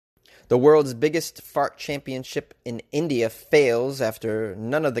The world's biggest fart championship in India fails after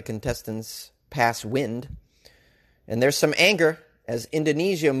none of the contestants pass wind. And there's some anger as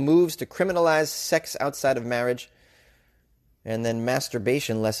Indonesia moves to criminalize sex outside of marriage. And then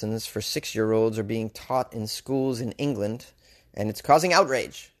masturbation lessons for 6-year-olds are being taught in schools in England. And it's causing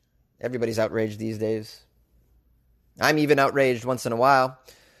outrage. Everybody's outraged these days. I'm even outraged once in a while.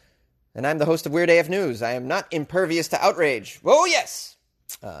 And I'm the host of Weird AF News. I am not impervious to outrage. Oh, yes!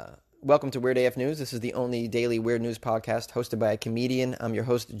 Welcome to Weird AF News. This is the only daily weird news podcast hosted by a comedian. I'm your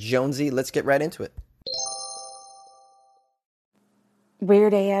host, Jonesy. Let's get right into it.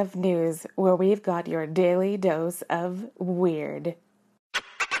 Weird AF News, where we've got your daily dose of weird.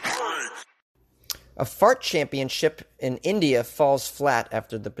 A fart championship in India falls flat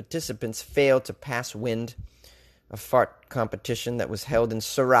after the participants fail to pass wind. A fart competition that was held in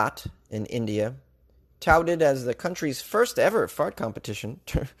Surat in India, touted as the country's first ever fart competition.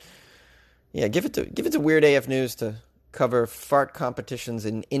 Yeah, give it to Weird AF News to cover fart competitions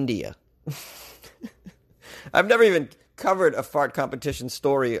in India. I've never even covered a fart competition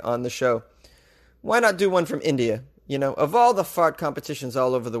story on the show. Why not do one from India? You know, of all the fart competitions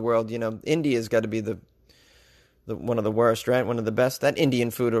all over the world, you know, India's got to be the one of the worst, right? One of the best. That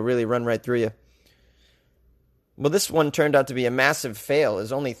Indian food will really run right through you. Well, this one turned out to be a massive fail,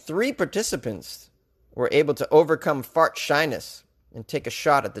 as only 3 participants were able to overcome fart shyness and take a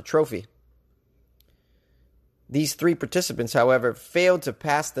shot at the trophy. These 3 participants, however, failed to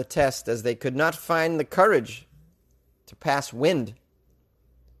pass the test as they could not find the courage to pass wind.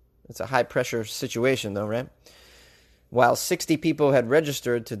 It's a high-pressure situation, though, right? While 60 people had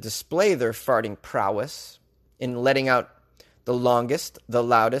registered to display their farting prowess in letting out the longest, the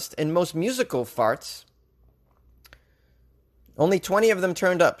loudest, and most musical farts, only 20 of them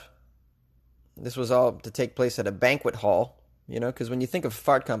turned up. This was all to take place at a banquet hall. You know, because when you think of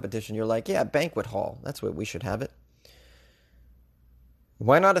fart competition, you're like, yeah, banquet hall. That's where we should have it.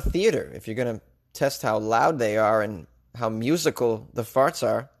 Why not a theater if you're going to test how loud they are and how musical the farts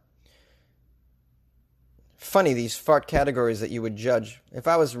are? Funny, these fart categories that you would judge. If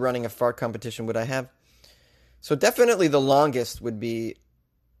I was running a fart competition, would I have? So definitely the longest would be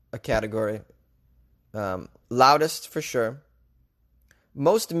a category. Loudest, for sure.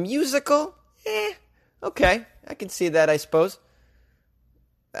 Most musical? Okay, I can see that, I suppose.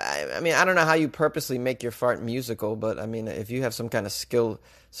 I mean, I don't know how you purposely make your fart musical, but I mean, if you have some kind of skill,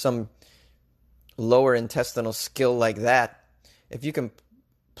 some lower intestinal skill like that, if you can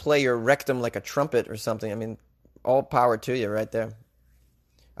play your rectum like a trumpet or something, I mean, all power to you right there.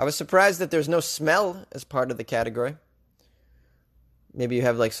 I was surprised that there's no smell as part of the category. Maybe you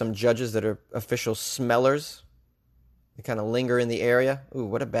have like some judges that are official smellers. They kind of linger in the area. Ooh,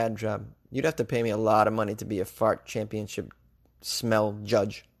 what a bad job. You'd have to pay me a lot of money to be a fart championship smell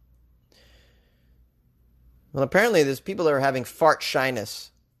judge. Well, apparently there's people that are having fart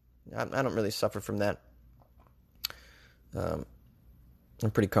shyness. I don't really suffer from that. I'm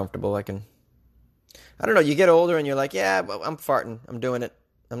pretty comfortable. I don't know, you get older and you're like, yeah, well, I'm farting. I'm doing it.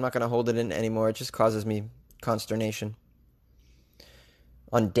 I'm not going to hold it in anymore. It just causes me consternation.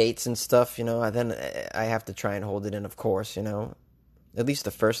 On dates and stuff, you know, then I have to try and hold it in, of course, you know. At least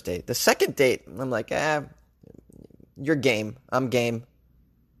the first date. The second date, I'm like, you're game. I'm game.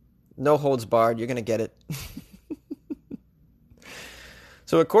 No holds barred. You're going to get it.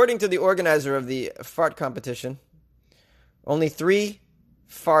 So according to the organizer of the fart competition, only 3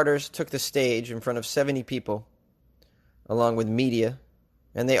 farters took the stage in front of 70 people, along with media,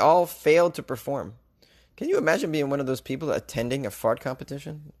 and they all failed to perform. Can you imagine being one of those people attending a fart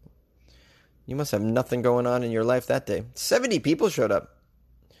competition? You must have nothing going on in your life that day. 70 people showed up.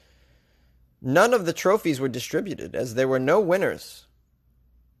 None of the trophies were distributed, as there were no winners.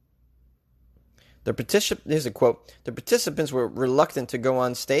 Here's a quote. The participants were reluctant to go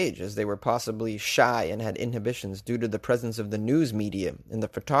on stage, as they were possibly shy and had inhibitions due to the presence of the news media and the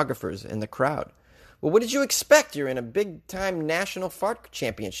photographers in the crowd. Well, what did you expect? You're in a big-time national fart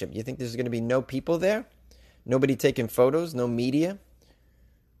championship. You think there's going to be no people there? Nobody taking photos? No media?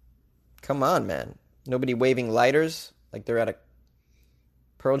 Come on, man. Nobody waving lighters like they're at a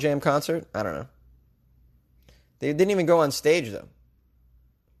Pearl Jam concert? I don't know. They didn't even go on stage, though.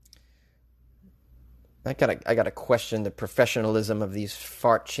 I gotta question the professionalism of these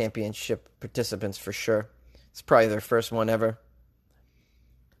fart championship participants for sure. It's probably their first one ever.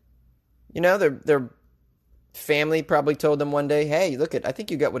 You know, their family probably told them one day, hey, look, I think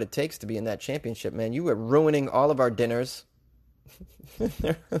you got what it takes to be in that championship, man. You were ruining all of our dinners.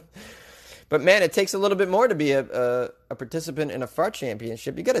 But man, it takes a little bit more to be a participant in a fart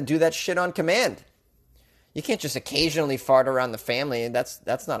championship. You got to do that shit on command. You can't just occasionally fart around the family, and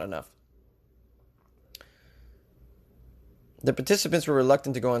that's not enough. The participants were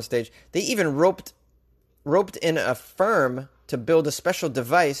reluctant to go on stage. They even roped in a firm to build a special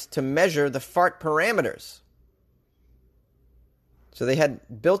device to measure the fart parameters. So they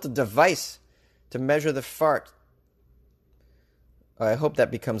had built a device to measure the fart. I hope that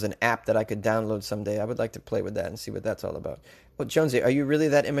becomes an app that I could download someday. I would like to play with that and see what that's all about. Well, Jonesy, are you really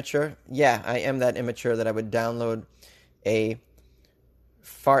that immature? Yeah, I am that immature that I would download a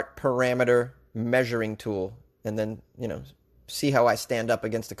fart parameter measuring tool and then, see how I stand up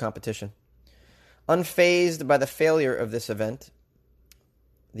against the competition. Unfazed by the failure of this event,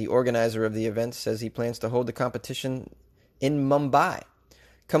 the organizer of the event says he plans to hold the competition in Mumbai,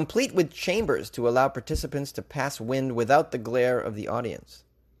 complete with chambers to allow participants to pass wind without the glare of the audience.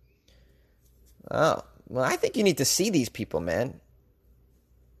 Oh, well, I think you need to see these people, man.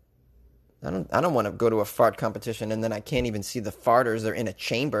 I don't want to go to a fart competition and then I can't even see the farters. They're in a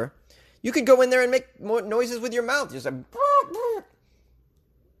chamber. You could go in there and make more noises with your mouth. Just like,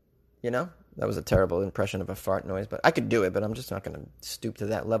 that was a terrible impression of a fart noise, but I could do it, but I'm just not going to stoop to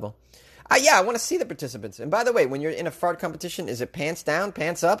that level. I want to see the participants. And by the way, when you're in a fart competition, is it pants down,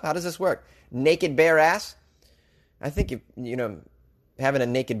 pants up? How does this work? Naked bare ass? I think having a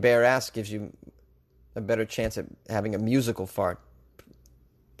naked bare ass gives you a better chance at having a musical fart,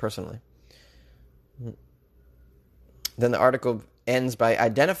 personally. Then the article ends by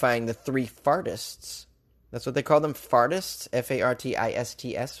identifying the three fartists. That's what they call them, fartists,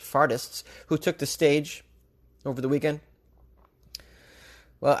 F-A-R-T-I-S-T-S, fartists, who took the stage over the weekend.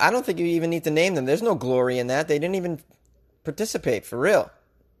 Well, I don't think you even need to name them. There's no glory in that. They didn't even participate, for real.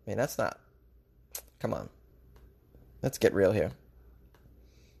 I mean, that's not... Come on. Let's get real here.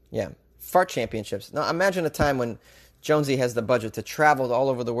 Yeah, fart championships. Now, imagine a time when Jonesy has the budget to travel all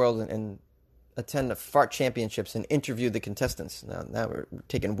over the world and attend the fart championships and interview the contestants. Now we're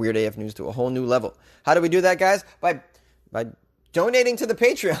taking Weird AF News to a whole new level. How do we do that, guys? By donating to the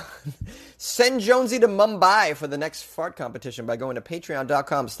Patreon. Send Jonesy to Mumbai for the next fart competition by going to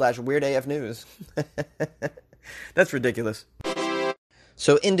patreon.com/weirdafnews. That's ridiculous.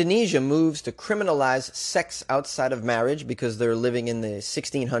 So Indonesia moves to criminalize sex outside of marriage because they're living in the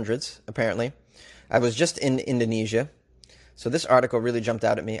 1600s, apparently. I was just in Indonesia, so this article really jumped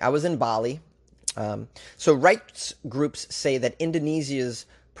out at me. I was in Bali. So rights groups say that Indonesia's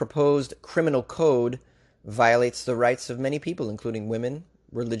proposed criminal code violates the rights of many people, including women,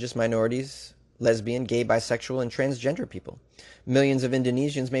 religious minorities, lesbian, gay, bisexual, and transgender people. Millions of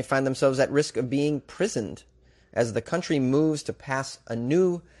Indonesians may find themselves at risk of being imprisoned as the country moves to pass a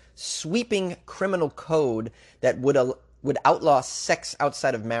new sweeping criminal code that would outlaw sex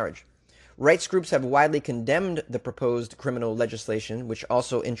outside of marriage. Rights groups have widely condemned the proposed criminal legislation, which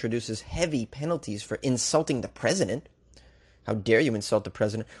also introduces heavy penalties for insulting the president. How dare you insult the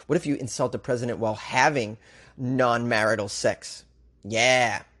president? What if you insult the president while having non-marital sex?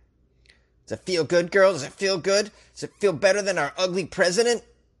 Yeah. Does it feel good, girl? Does it feel good? Does it feel better than our ugly president?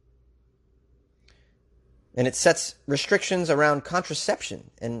 And it sets restrictions around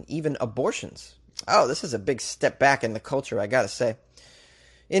contraception and even abortions. Oh, this is a big step back in the culture, I gotta say.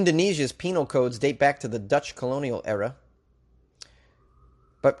 Indonesia's penal codes date back to the Dutch colonial era.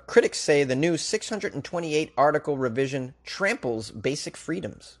 But critics say the new 628-article revision tramples basic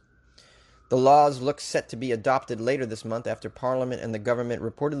freedoms. The laws look set to be adopted later this month after Parliament and the government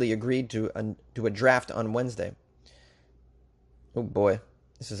reportedly agreed to a draft on Wednesday. Oh boy,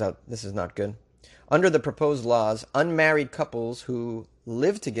 this is not good. Under the proposed laws, unmarried couples who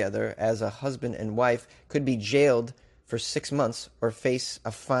live together as a husband and wife could be jailed for 6 months or face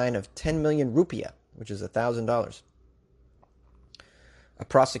a fine of 10 million rupiah, which is $1,000. A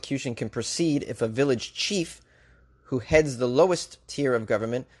prosecution can proceed if a village chief who heads the lowest tier of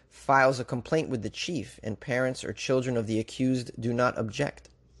government files a complaint with the chief and parents or children of the accused do not object.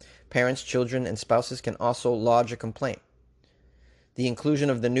 Parents, children, and spouses can also lodge a complaint. The inclusion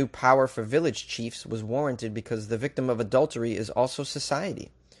of the new power for village chiefs was warranted because the victim of adultery is also society,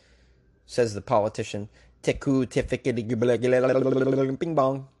 says the politician Teku Tefik Ping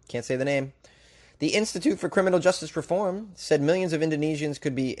Bong. Can't say the name. The Institute for Criminal Justice Reform said millions of Indonesians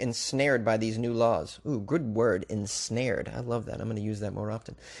could be ensnared by these new laws. Ooh, good word, ensnared. I love that. I'm going to use that more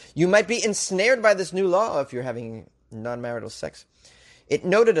often. You might be ensnared by this new law if you're having non-marital sex. It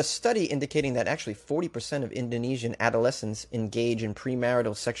noted a study indicating that actually 40% of Indonesian adolescents engage in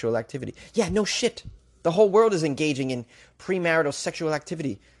premarital sexual activity. Yeah, no shit. The whole world is engaging in premarital sexual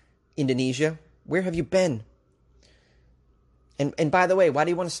activity. Indonesia, where have you been? And by the way, why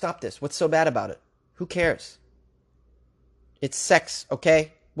do you want to stop this? What's so bad about it? Who cares? It's sex,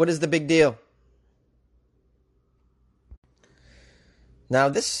 okay? What is the big deal? Now,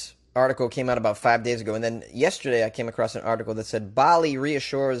 this article came out about 5 days ago, and then yesterday I came across an article that said Bali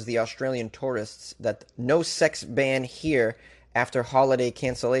reassures the Australian tourists that no sex ban here after holiday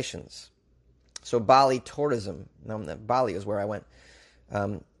cancellations. So Bali tourism, Bali is where I went.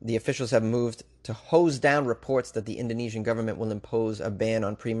 The officials have moved to hose down reports that the Indonesian government will impose a ban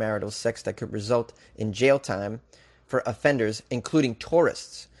on premarital sex that could result in jail time for offenders, including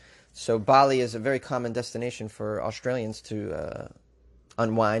tourists. So Bali is a very common destination for Australians to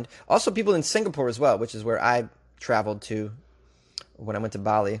unwind. Also people in Singapore as well, which is where I traveled to when I went to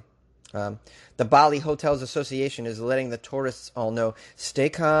Bali. The Bali Hotels Association is letting the tourists all know, stay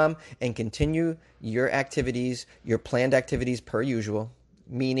calm and continue your activities, your planned activities per usual,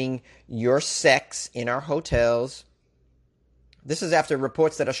 meaning your sex in our hotels. This is after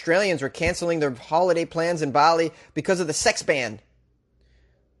reports that Australians were canceling their holiday plans in Bali because of the sex ban,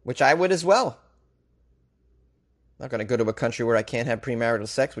 which I would as well. I'm not going to go to a country where I can't have premarital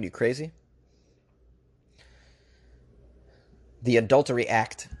sex. What are you, crazy? The Adultery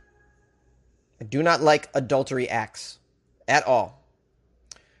Act. I do not like adultery acts at all.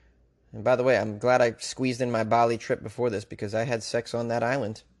 And by the way, I'm glad I squeezed in my Bali trip before this because I had sex on that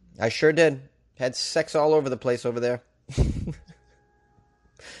island. I sure did. Had sex all over the place over there.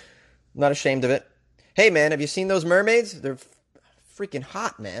 Not ashamed of it. Hey, man, have you seen those mermaids? They're freaking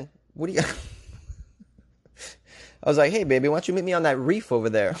hot, man. What do you... I was like, hey, baby, why don't you meet me on that reef over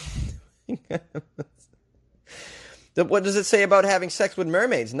there? What does it say about having sex with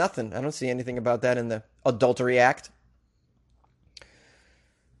mermaids? Nothing. I don't see anything about that in the Adultery Act.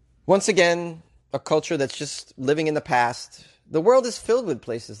 Once again, a culture that's just living in the past. The world is filled with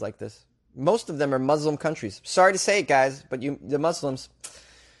places like this. Most of them are Muslim countries. Sorry to say it, guys, but the Muslims,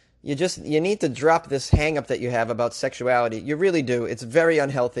 you need to drop this hang-up that you have about sexuality. You really do. It's very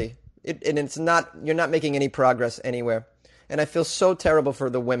unhealthy. You're not making any progress anywhere. And I feel so terrible for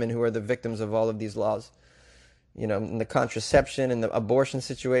the women who are the victims of all of these laws. You know, in the contraception and the abortion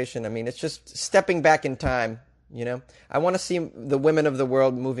situation. I mean, it's just stepping back in time, you know. I want to see the women of the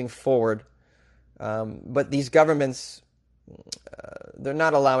world moving forward. But these governments, they're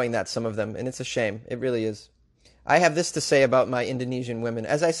not allowing that, some of them. And it's a shame. It really is. I have this to say about my Indonesian women.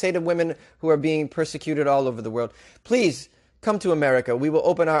 As I say to women who are being persecuted all over the world, please come to America. We will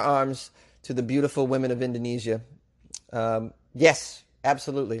open our arms to the beautiful women of Indonesia. Yes,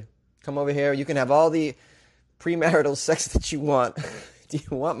 absolutely. Come over here. You can have all the premarital sex that you want. Do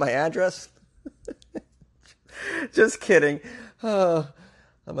you want my address? Just kidding. Oh,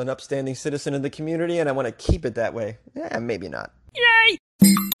 I'm an upstanding citizen of the community and I want to keep it that way. Maybe not. Yay!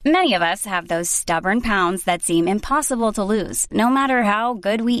 Many of us have those stubborn pounds that seem impossible to lose, no matter how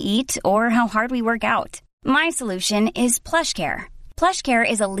good we eat or how hard we work out. My solution is PlushCare. PlushCare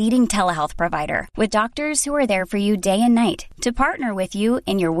is a leading telehealth provider with doctors who are there for you day and night to partner with you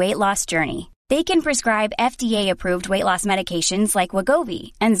in your weight loss journey. They can prescribe FDA-approved weight loss medications like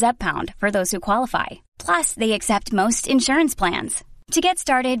Wegovy and Zepbound for those who qualify. Plus, they accept most insurance plans. To get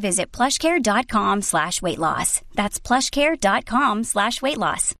started, visit plushcare.com/weightloss. That's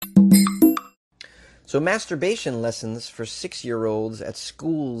plushcare.com/weightloss. So masturbation lessons for 6-year-olds at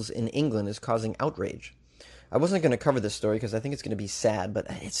schools in England is causing outrage. I wasn't going to cover this story because I think it's going to be sad, but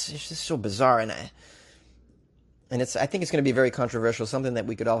it's just so bizarre, and I think it's going to be very controversial, something that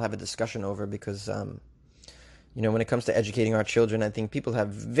we could all have a discussion over because, when it comes to educating our children, I think people have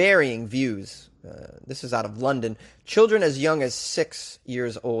varying views. This is out of London. Children as young as 6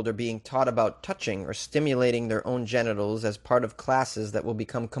 years old are being taught about touching or stimulating their own genitals as part of classes that will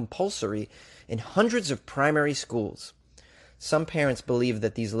become compulsory in hundreds of primary schools. Some parents believe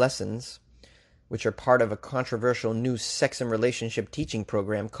that these lessons, which are part of a controversial new sex and relationship teaching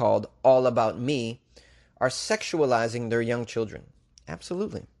program called All About Me, are sexualizing their young children.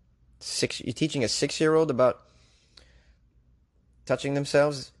 Absolutely. You're teaching a 6-year-old about touching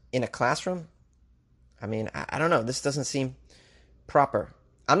themselves in a classroom? I mean, I don't know. This doesn't seem proper.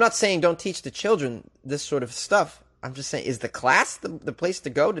 I'm not saying don't teach the children this sort of stuff. I'm just saying, is the class the place to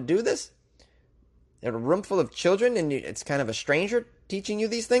go to do this? In a room full of children and it's kind of a stranger teaching you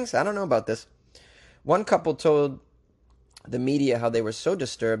these things? I don't know about this. One couple told the media how they were so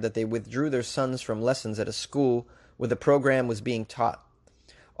disturbed that they withdrew their sons from lessons at a school where the program was being taught.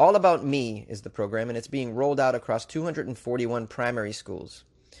 All About Me is the program, and it's being rolled out across 241 primary schools.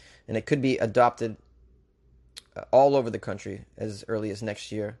 And it could be adopted all over the country as early as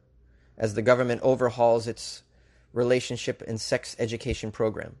next year, as the government overhauls its relationship and sex education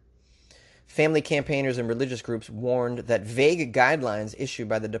program. Family campaigners and religious groups warned that vague guidelines issued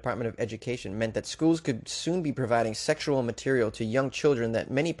by the Department of Education meant that schools could soon be providing sexual material to young children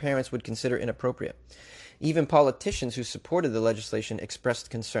that many parents would consider inappropriate. Even politicians who supported the legislation expressed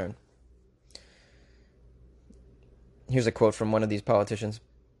concern. Here's a quote from one of these politicians.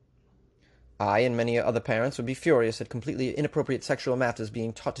 I and many other parents would be furious at completely inappropriate sexual matters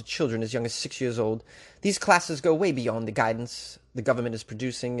being taught to children as young as 6 years old. These classes go way beyond the guidance the government is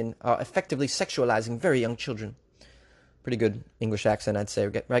producing and are effectively sexualizing very young children. Pretty good English accent, I'd say.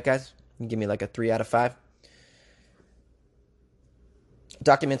 Right, guys? You give me like a 3 out of 5.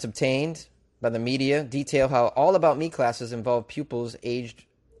 Documents obtained by the media detail how All About Me classes involve pupils aged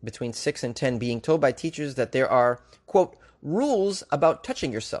between 6 and 10 being told by teachers that there are, quote, rules about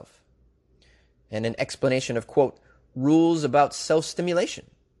touching yourself. And an explanation of, quote, rules about self-stimulation.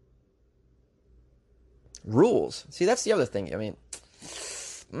 Rules. See, that's the other thing. I mean,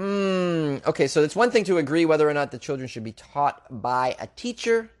 okay, so it's one thing to agree whether or not the children should be taught by a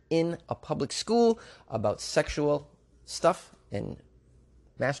teacher in a public school about sexual stuff and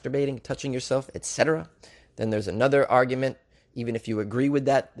masturbating, touching yourself, etc. Then there's another argument, even if you agree with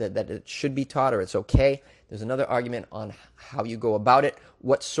that it should be taught or it's okay. There's another argument on how you go about it,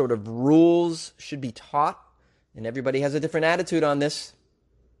 what sort of rules should be taught, and everybody has a different attitude on this.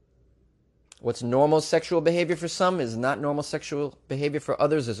 What's normal sexual behavior for some is not normal sexual behavior for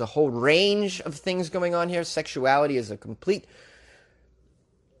others. There's a whole range of things going on here. Sexuality is a complete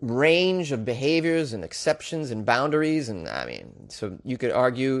range of behaviors and exceptions and boundaries, and I mean, so you could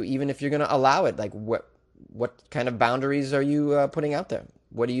argue even if you're going to allow it, like what kind of boundaries are you putting out there?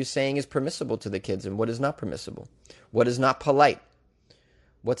 What are you saying is permissible to the kids and what is not permissible? What is not polite?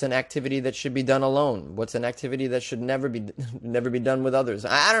 What's an activity that should be done alone? What's an activity that should never be done with others?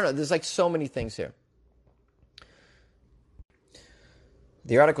 I don't know. There's like so many things here.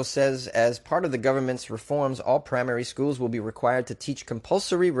 The article says, as part of the government's reforms, all primary schools will be required to teach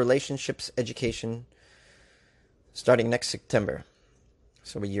compulsory relationships education starting next September,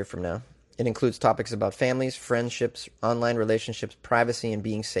 so a year from now. It includes topics about families, friendships, online relationships, privacy, and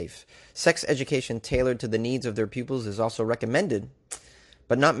being safe. Sex education tailored to the needs of their pupils is also recommended,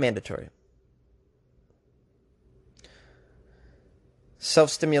 but not mandatory.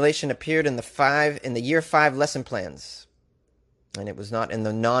 Self-stimulation appeared in the year 5 lesson plans, and it was not in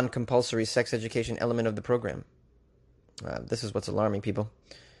the non-compulsory sex education element of the program. This is what's alarming people.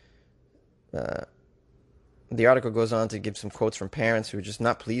 The article goes on to give some quotes from parents who are just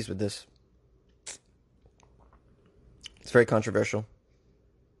not pleased with this. It's very controversial.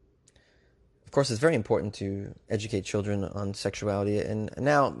 Of course, it's very important to educate children on sexuality, and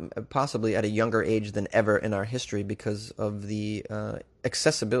now possibly at a younger age than ever in our history because of the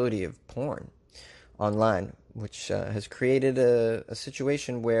accessibility of porn online, which has created a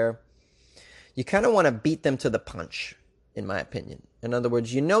situation where you kind of want to beat them to the punch, in my opinion. In other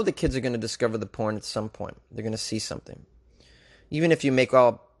words, you know the kids are going to discover the porn at some point. They're going to see something. Even if you make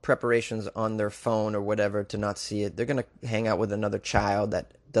all preparations on their phone or whatever to not see it, they're going to hang out with another child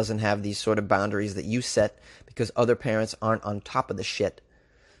that doesn't have these sort of boundaries that you set because other parents aren't on top of the shit.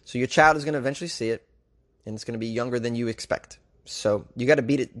 So your child is going to eventually see it, and it's going to be younger than you expect. So you got to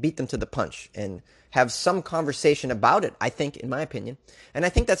beat them to the punch and have some conversation about it, I think, in my opinion. And I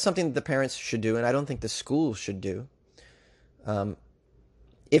think that's something that the parents should do, and I don't think the school should do.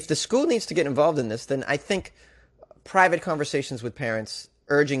 If the school needs to get involved in this, then I think private conversations with parents,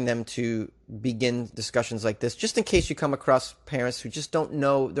 urging them to begin discussions like this, just in case you come across parents who just don't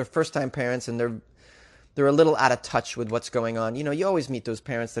know, they're first-time parents and they're a little out of touch with what's going on. You know, you always meet those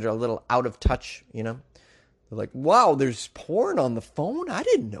parents that are a little out of touch, you know. They're like, wow, there's porn on the phone? I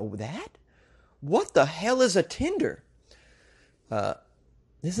didn't know that. What the hell is a Tinder?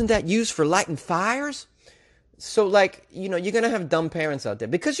 Isn't that used for lighting fires? So, like, you know, you're going to have dumb parents out there.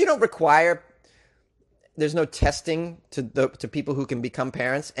 Because you don't require, there's no testing to people who can become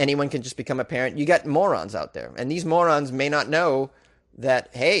parents. Anyone can just become a parent. You got morons out there. And these morons may not know that,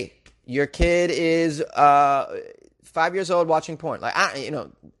 hey, your kid is 5 years old watching porn. Like,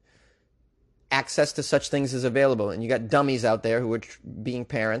 access to such things is available. And you got dummies out there who are being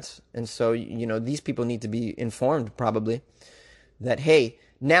parents. And so, you know, these people need to be informed probably that, hey,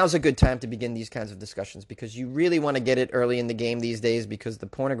 now's a good time to begin these kinds of discussions because you really want to get it early in the game these days because the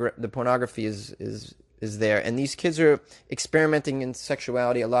pornography is there. And these kids are experimenting in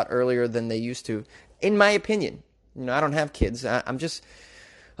sexuality a lot earlier than they used to, in my opinion. You know, I don't have kids. I'm just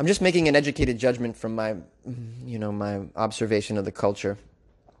making an educated judgment from my observation of the culture.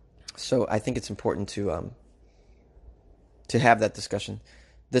 So I think it's important to have that discussion.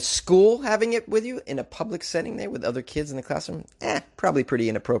 The school having it with you in a public setting there with other kids in the classroom, probably pretty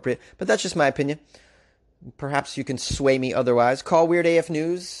inappropriate. But that's just my opinion. Perhaps you can sway me otherwise. Call Weird AF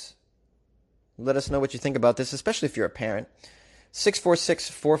News. Let us know what you think about this, especially if you're a parent.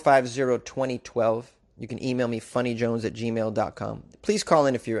 646-450-2012 You can email me, funnyjones@gmail.com. Please call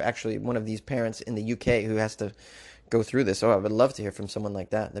in if you're actually one of these parents in the UK who has to go through this. Oh, I would love to hear from someone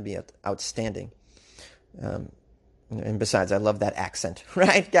like that. That'd be outstanding. And besides, I love that accent.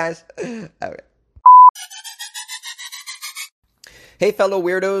 Right, guys? All right. Hey, fellow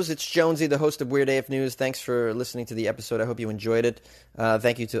weirdos, it's Jonesy, the host of Weird AF News. Thanks for listening to the episode. I hope you enjoyed it.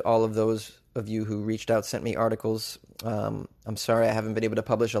 Thank you to all of those of you who reached out, sent me articles. I'm sorry I haven't been able to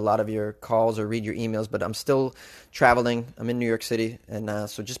publish a lot of your calls or read your emails, but I'm still traveling. I'm in New York City, and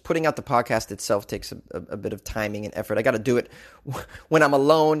so just putting out the podcast itself takes a bit of timing and effort. I got to do it when I'm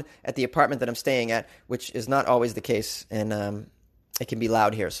alone at the apartment that I'm staying at, which is not always the case, and it can be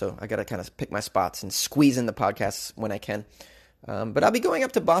loud here, so I got to kind of pick my spots and squeeze in the podcasts when I can. But I'll be going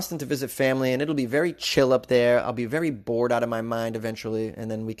up to Boston to visit family, and it'll be very chill up there. I'll be very bored out of my mind eventually,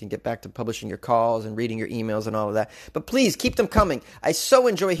 and then we can get back to publishing your calls and reading your emails and all of that. But please, keep them coming. I so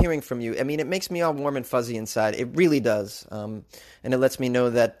enjoy hearing from you. I mean, it makes me all warm and fuzzy inside. It really does. And it lets me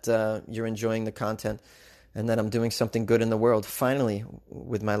know that you're enjoying the content and that I'm doing something good in the world, finally,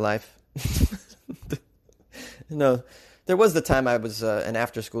 with my life. No, there was the time I was an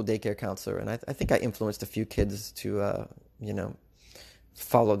after-school daycare counselor, and I think I influenced a few kids to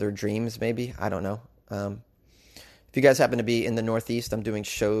follow their dreams, maybe. I don't know. If you guys happen to be in the Northeast, I'm doing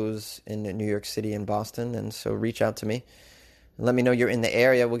shows in New York City and Boston, and so reach out to me. Let me know you're in the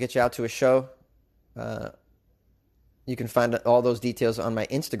area. We'll get you out to a show. You can find all those details on my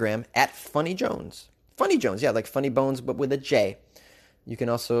Instagram, @FunnyJones. Funny Jones, yeah, like Funny Bones, but with a J. You can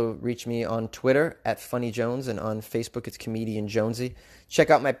also reach me on Twitter @FunnyJones, and on Facebook it's Comedian Jonesy. Check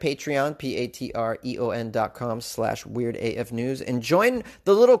out my Patreon, patreon.com/WeirdAFNews, and join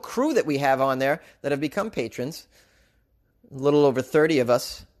the little crew that we have on there that have become patrons. A little over 30 of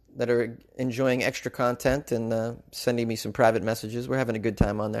us that are enjoying extra content and sending me some private messages. We're having a good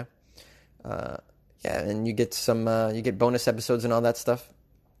time on there. Yeah, and you get you get bonus episodes and all that stuff.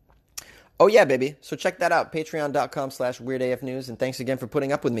 Oh, yeah, baby. So check that out, patreon.com/WeirdAFNews. And thanks again for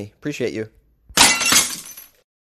putting up with me. Appreciate you.